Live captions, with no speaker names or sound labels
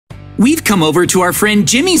We've come over to our friend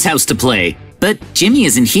Jimmy's house to play, but Jimmy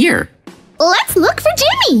isn't here. Let's look for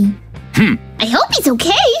Jimmy. I hope he's okay.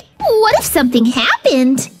 What if something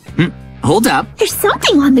happened? Hold up. There's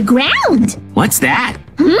something on the ground. What's that?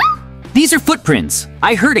 These are footprints.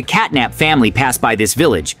 I heard a CATNAP family pass by this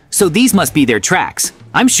village, so these must be their tracks.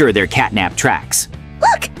 I'm sure they're CATNAP tracks.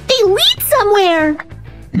 Look, they lead somewhere.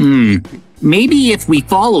 Maybe if we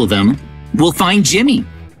follow them, we'll find Jimmy.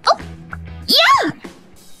 Oh, yeah.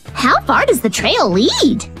 How far does the trail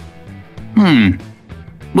lead?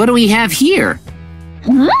 What do we have here?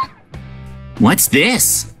 Huh? What's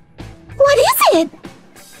this? What is it?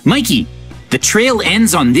 Mikey, the trail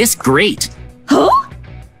ends on this grate. Huh?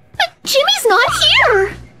 But Jimmy's not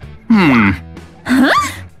here.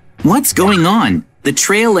 Huh? What's going on? The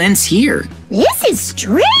trail ends here. This is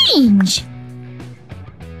strange.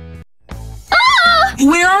 Ah!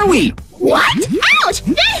 Where are we? What? Ouch!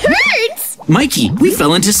 That hurts! Mikey, we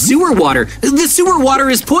fell into sewer water. The sewer water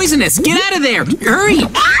is poisonous. Get out of there. Hurry.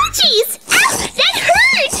 Ouchies! Ow! That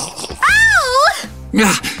hurts!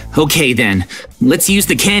 Ow! Okay then, let's use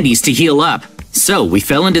the candies to heal up. So, we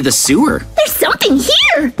fell into the sewer. There's something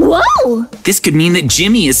here! Whoa! This could mean that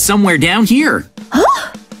Jimmy is somewhere down here.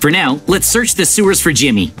 Huh? For now, let's search the sewers for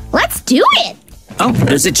Jimmy. Let's do it! Oh,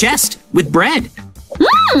 there's a chest with bread.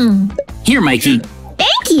 Mmm! Here, Mikey.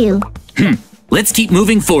 Thank you! Let's keep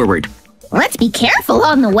moving forward. Let's be careful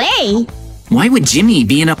on the way. Why would Jimmy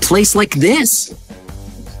be in a place like this?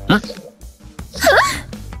 Huh?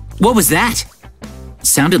 What was that?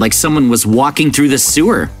 Sounded like someone was walking through the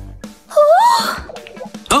sewer.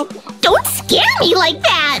 Oh! Don't scare me like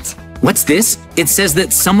that! What's this? It says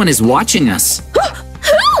that someone is watching us.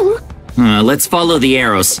 Who? Let's follow the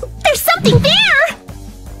arrows. There's something there!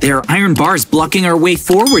 There are iron bars blocking our way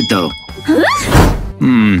forward, though.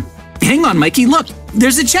 Huh? Hang on, Mikey, look!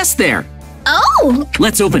 There's a chest there! Oh!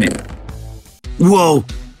 Let's open it. Whoa!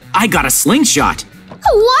 I got a slingshot!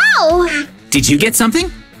 Wow! Did you get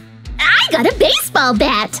something? I got a baseball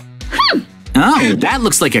bat! Oh, that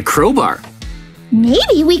looks like a crowbar.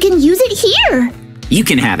 Maybe we can use it here. You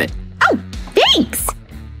can have it. Oh, thanks!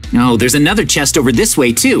 Oh, there's another chest over this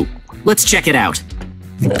way, too. Let's check it out.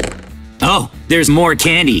 Oh, there's more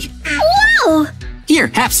candy. Whoa! Here,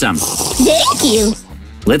 have some. Thank you!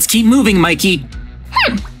 Let's keep moving, Mikey.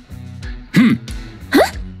 Huh?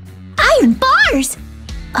 Iron bars!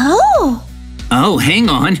 Oh! Oh, hang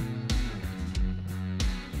on.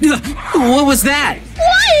 What was that?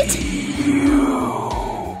 What?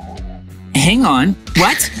 Hang on.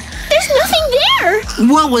 What? There's nothing there!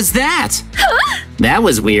 What was that? Huh? That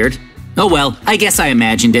was weird. Oh well, I guess I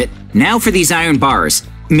imagined it. Now for these iron bars.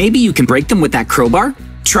 Maybe you can break them with that crowbar?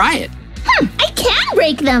 Try it. I can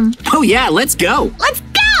break them! Oh yeah, let's go. Let's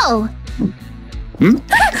go!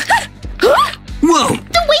 Whoa!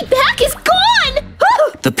 The way back is gone!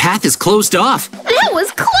 The path is closed off. That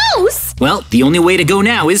was close! Well, the only way to go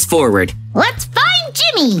now is forward. Let's find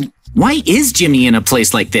Jimmy! Why is Jimmy in a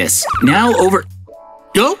place like this? Now over…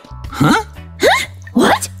 Oh? Huh? Huh?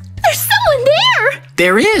 What? There's someone there!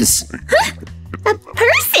 There is. Huh? A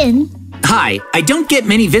person! Hi, I don't get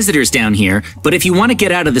many visitors down here, but if you want to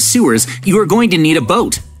get out of the sewers, you are going to need a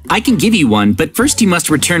boat. I can give you one, but first you must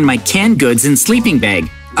return my canned goods and sleeping bag.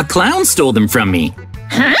 A clown stole them from me.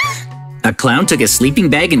 Huh? A clown took a sleeping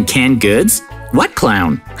bag and canned goods? What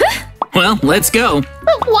clown? Huh? Well, let's go.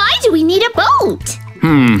 But why do we need a boat?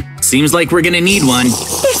 Seems like we're gonna need one.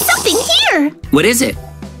 There's something here! What is it?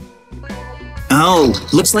 Oh,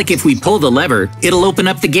 looks like if we pull the lever, it'll open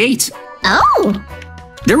up the gate. Oh!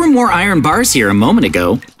 There were more iron bars here a moment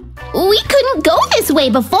ago. We couldn't go this way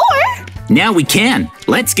before! Now we can.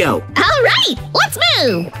 Let's go. Alright, let's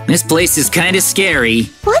move! This place is kinda scary.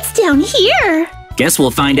 What's down here? Guess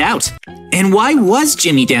we'll find out. And why was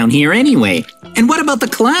Jimmy down here anyway? And what about the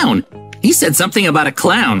clown? He said something about a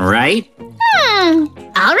clown, right?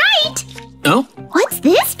 Alright! Oh? What's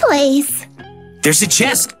this place? There's a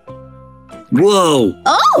chest. Whoa!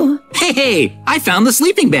 Oh! Hey! I found the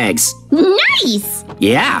sleeping bags. Nice!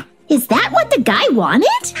 Yeah. Is that what the guy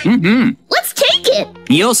wanted? Let's take it!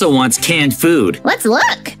 He also wants canned food. Let's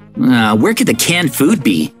look. Where could the canned food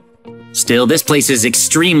be? Still, this place is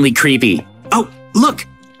extremely creepy. Oh, look!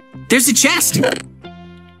 There's a chest!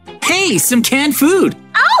 Hey, some canned food!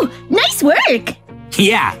 Oh, nice work!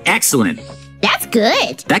 Yeah, excellent. That's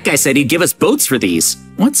good. That guy said he'd give us boats for these.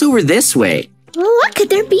 What's over this way? What could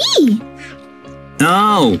there be?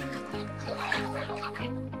 Oh.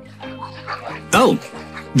 Oh,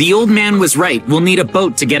 the old man was right. We'll need a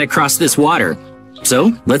boat to get across this water.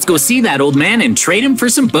 So, let's go see that old man and trade him for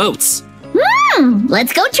some boats.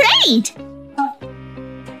 Let's go trade.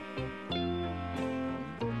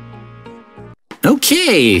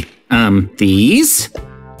 Okay, these?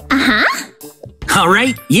 Uh-huh. All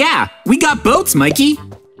right, yeah, we got boats, Mikey.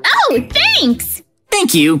 Oh, thanks.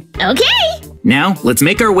 Thank you. Okay. Now, let's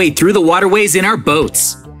make our way through the waterways in our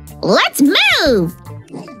boats. Let's move.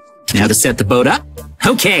 Now to set the boat up.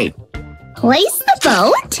 Okay, Place the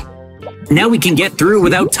boat. now we can get through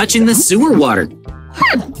without touching the sewer water.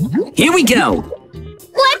 Here we go.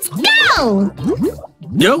 Let's go.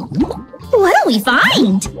 Yo, What do we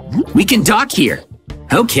find? we can dock here.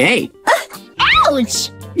 Okay. Ouch.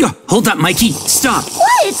 Oh, hold up, Mikey. Stop.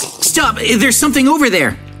 What? Stop. There's something over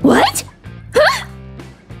there. What?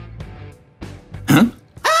 Huh?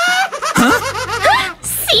 Huh?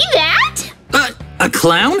 See that? A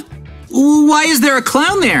clown? Why is there a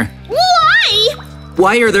clown there? Why?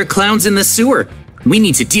 Why are there clowns in the sewer? We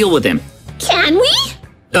need to deal with him. Can we?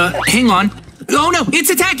 Hang on. Oh no, it's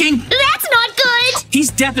attacking! That's not good.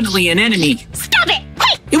 He's definitely an enemy. Stop it.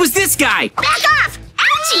 Hey, It was this guy! back off.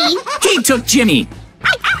 Ouchie. He took Jimmy! Ow,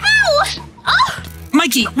 ow, ow. Oh,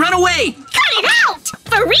 Mikey, run away! cut it out.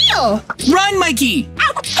 For real. Run, Mikey!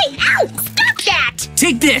 Ow. Hey, ow. Stop that.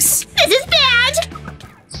 Take this! This is bad.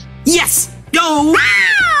 Yes! Go!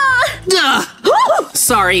 Ah!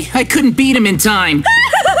 Sorry, I couldn't beat him in time.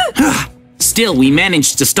 Still, we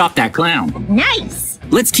managed to stop that clown. Nice.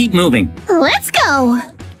 Let's keep moving. Let's go.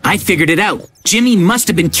 I figured it out. Jimmy must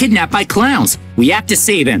have been kidnapped by clowns. We have to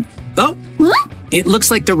save him. Oh, What? it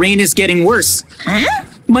looks like the rain is getting worse. Huh?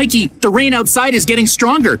 Mikey, the rain outside is getting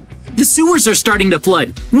stronger. The sewers are starting to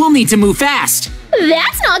flood. We'll need to move fast.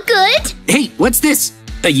 That's not good. Hey, what's this?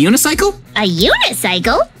 A unicycle? A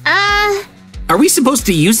unicycle? Are we supposed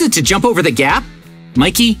to use it to jump over the gap?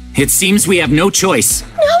 Mikey, it seems we have no choice.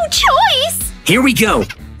 No choice. Here we go.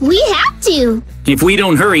 We have to. If we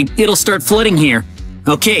don't hurry, it'll start flooding here.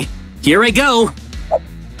 Okay, here I go.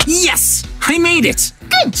 Yes, I made it.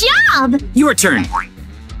 Good job. Your turn.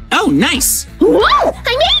 Oh, nice. Whoa,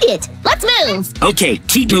 I made it. Let's move. Okay,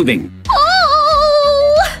 keep moving.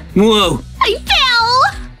 Oh, Whoa, I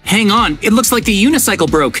fell. hang on. It looks like the unicycle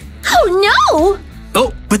broke. Oh no.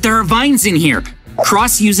 Oh, but there are vines in here.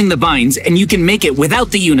 Cross using the vines and you can make it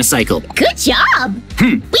without the unicycle. Good job.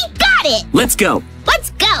 We got it. Let's go.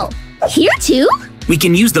 Let's go. Here too? We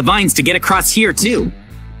can use the vines to get across here too.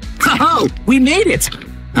 Oh, we made it.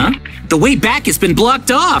 Huh? The way back has been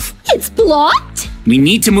blocked off. It's blocked. We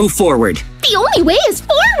need to move forward. The only way is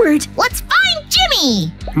forward. Let's find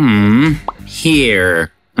Jimmy.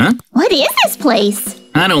 Here. Huh? What is this place?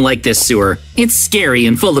 I don't like this sewer. It's scary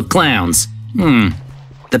and full of clowns.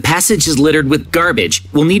 The passage is littered with garbage.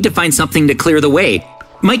 We'll need to find something to clear the way.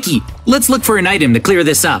 Mikey, let's look for an item to clear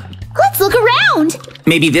this up. Let's look around.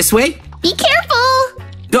 Maybe this way? Be careful.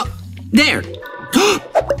 Oh, there.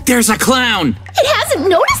 There's a clown. It hasn't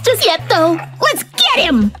noticed us yet, though. Let's get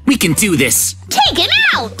him. We can do this. Take him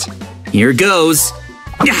out. Here goes.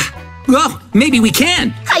 Well, maybe we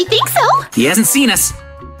can. I think so. He hasn't seen us.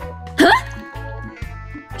 Huh?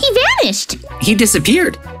 He vanished. He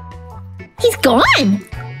disappeared. He's gone.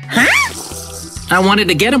 Huh? I wanted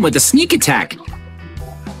to get him with a sneak attack.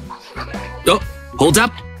 Oh, hold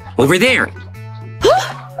up. Over there.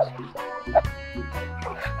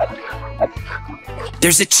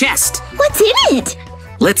 There's a chest. What's in it?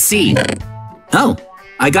 Let's see. Oh,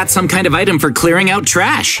 I got some kind of item for clearing out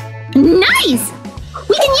trash. Nice.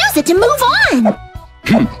 We can use it to move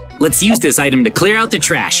on. Let's use this item to clear out the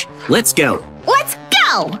trash. Let's go. Let's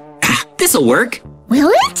go. This'll work.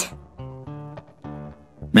 Will it?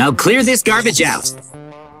 Now clear this garbage out.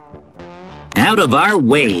 Out of our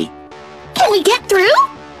way. Can we get through?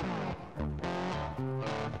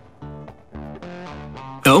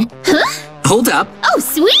 Oh, Huh? hold up. Oh,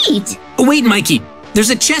 sweet. Wait, Mikey. There's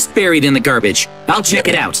a chest buried in the garbage. I'll check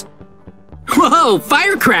it out. Whoa,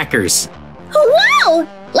 firecrackers. Wow.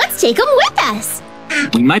 Let's take them with us.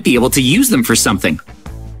 We might be able to use them for something.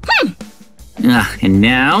 And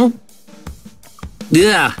now...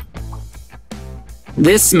 Ugh.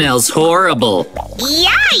 This smells horrible.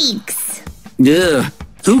 Yikes. Ugh.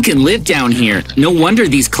 Who can live down here? No wonder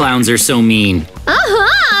these clowns are so mean.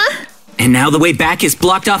 Uh-huh. And now the way back is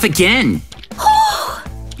blocked off again.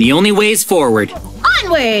 The only way is forward.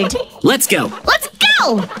 Onward. Let's go. Let's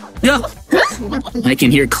go. Ugh. I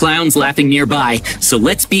can hear clowns laughing nearby, so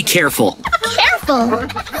let's be careful. Careful.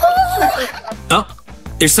 Oh,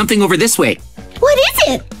 there's something over this way. What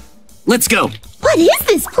is it? Let's go. What is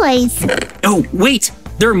this place? Oh, wait.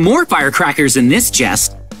 There are more firecrackers in this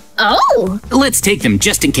chest. Oh. Let's take them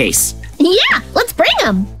just in case. Yeah, let's bring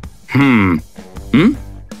them.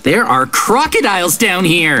 There are crocodiles down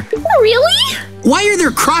here. Really? Why are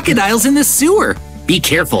there crocodiles in the sewer? Be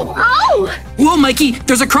careful. Oh. Whoa, Mikey,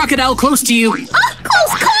 there's a crocodile close to you. Oh,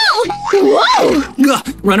 Whoa!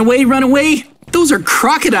 Ugh, run away, run away! Those are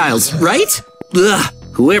crocodiles, right? Ugh,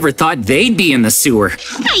 whoever thought they'd be in the sewer?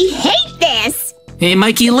 I hate this! Hey,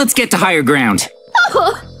 Mikey, let's get to higher ground.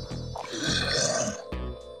 Oh.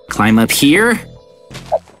 Climb up here.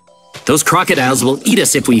 Those crocodiles will eat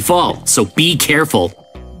us if we fall, so be careful.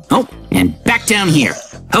 Oh, and back down here.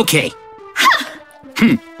 Okay.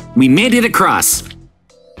 We made it across.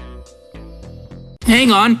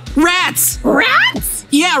 Hang on. Rats! Rats?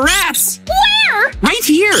 Yeah, rats! Where? Right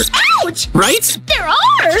here! Ouch! Right? There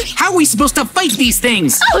are! How are we supposed to fight these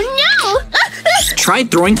things? Oh no! Try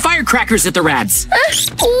throwing firecrackers at the rats.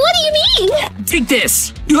 What do you mean? Take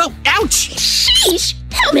this. Oh, ouch! Sheesh!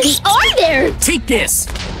 How many are there? Take this.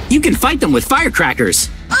 You can fight them with firecrackers.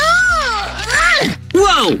 Oh,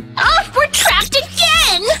 Whoa! oh, we're trapped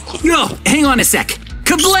again! Oh, hang on a sec.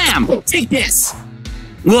 Kablam! Take this.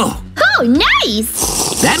 Whoa, Oh,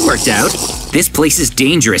 nice! that worked out. This place is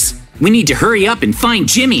dangerous. We need to hurry up and find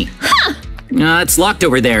Jimmy. Huh! It's locked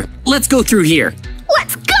over there. Let's go through here.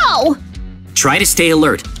 Let's go! Try to stay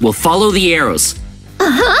alert. We'll follow the arrows.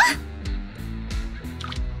 Uh-huh.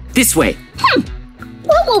 This way.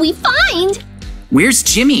 What will we find? Where's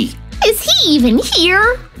Jimmy? Is he even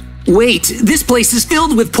here? Wait, this place is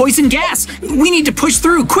filled with poison gas. We need to push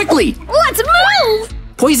through quickly. Let's move!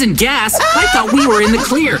 Poison gas? I thought we were in the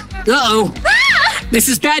clear. Uh-oh. Ah! This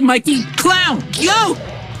is bad, Mikey. Clown, go!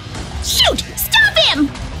 Shoot! Stop him!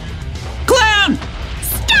 Clown!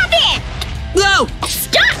 Stop it! Go!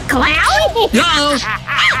 Stop, clown! Uh-oh.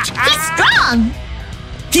 Ouch! He's strong!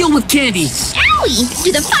 Deal with candy. Owie!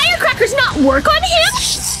 Do the firecrackers not work on him?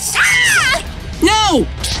 Ah! No!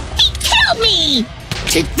 He killed me!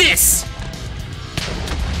 Take this.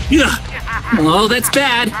 Ugh. Oh, that's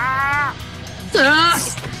bad.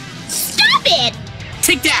 Stop it!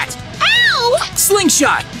 Take that. Ow!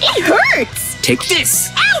 Slingshot. It hurts! Take this.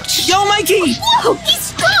 Ouch! Yo, Mikey! Whoa! He's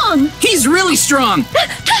strong! He's really strong.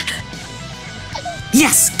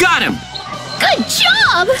 Yes, got him. Good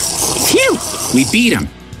job! Phew! We beat him.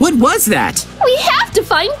 What was that? We have to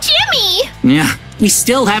find Jimmy! Yeah, we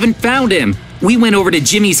still haven't found him. We went over to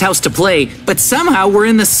Jimmy's house to play, but somehow we're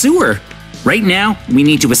in the sewer. Right now, we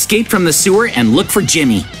need to escape from the sewer and look for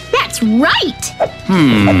Jimmy. That's right!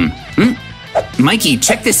 Mikey,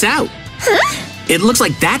 check this out. Huh? It looks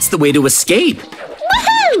like that's the way to escape.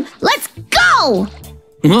 Woohoo! Let's go!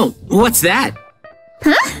 Whoa, what's that?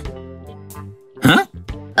 Huh? Huh?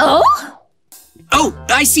 Oh? Oh,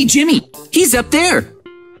 I see Jimmy. He's up there.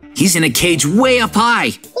 He's in a cage way up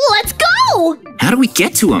high. Let's go! How do we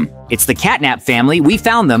get to him? It's the CATNAP family. We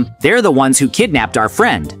found them. They're the ones who kidnapped our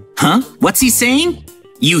friend. Huh? What's he saying?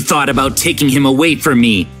 You thought about taking him away from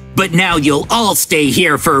me, but now you'll all stay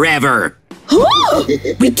here forever.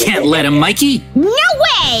 We can't let him, Mikey. No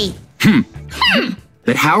way!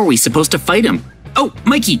 But how are we supposed to fight him? Oh,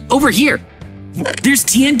 Mikey, over here. There's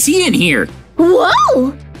TNT in here.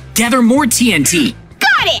 Whoa! Gather more TNT.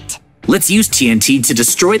 Got it! Let's use TNT to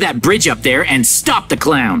destroy that bridge up there and stop the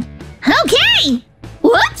clown. Okay!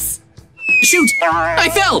 Whoops! Shoot! I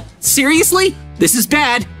fell! Seriously? This is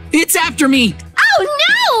bad. It's after me.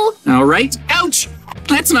 Oh no! All right. Ouch!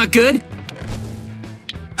 That's not good.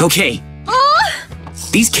 Okay.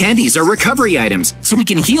 These candies are recovery items, so we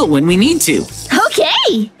can heal when we need to.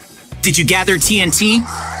 Okay! Did you gather TNT?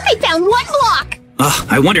 I found one block!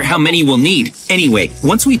 I wonder how many we'll need. Anyway,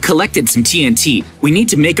 once we've collected some TNT, we need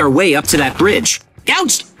to make our way up to that bridge.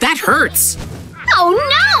 Ouch! That hurts!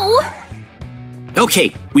 Oh no!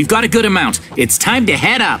 Okay, we've got a good amount. It's time to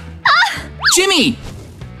head up. Jimmy!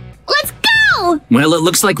 Let's go! Well, it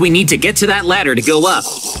looks like we need to get to that ladder to go up.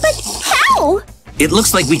 But how? It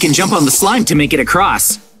looks like we can jump on the slime to make it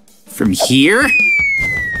across. From here?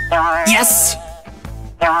 Yes!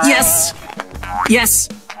 Yes! Yes!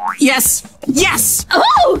 Yes! Yes!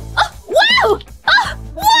 Oh! Wow!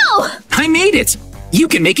 Whoa! I made it! You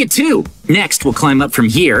can make it too. Next, we'll climb up from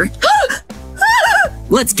here.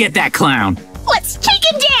 Let's get that clown. Let's take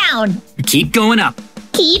him down! Keep going up.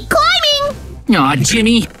 Keep climbing! Aw,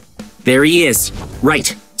 Jimmy. There he is.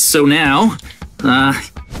 Right. So now,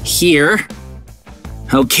 here.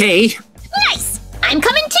 Okay. Nice! I'm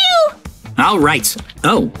coming too! All right.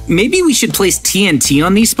 Oh, maybe we should place TNT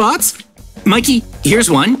on these spots? Mikey, here's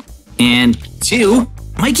one. And two.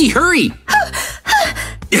 Mikey, hurry!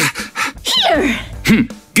 Here!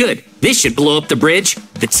 Good. This should blow up the bridge.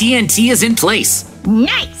 The TNT is in place.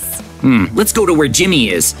 Nice! Let's go to where Jimmy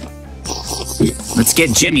is. Let's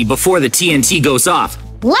get Jimmy before the TNT goes off.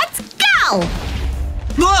 Let's go!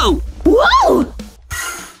 Whoa! Whoa!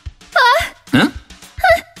 Huh?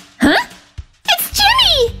 Huh? It's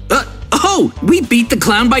Jimmy! Oh, we beat the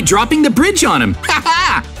clown by dropping the bridge on him. Ha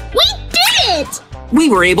ha! We did it! We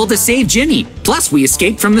were able to save Jimmy, plus we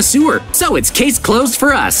escaped from the sewer, so it's case closed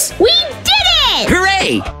for us. We did it!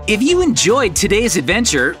 Hooray! If you enjoyed today's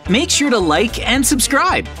adventure, make sure to like and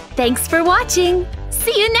subscribe. Thanks for watching.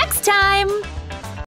 See you next time.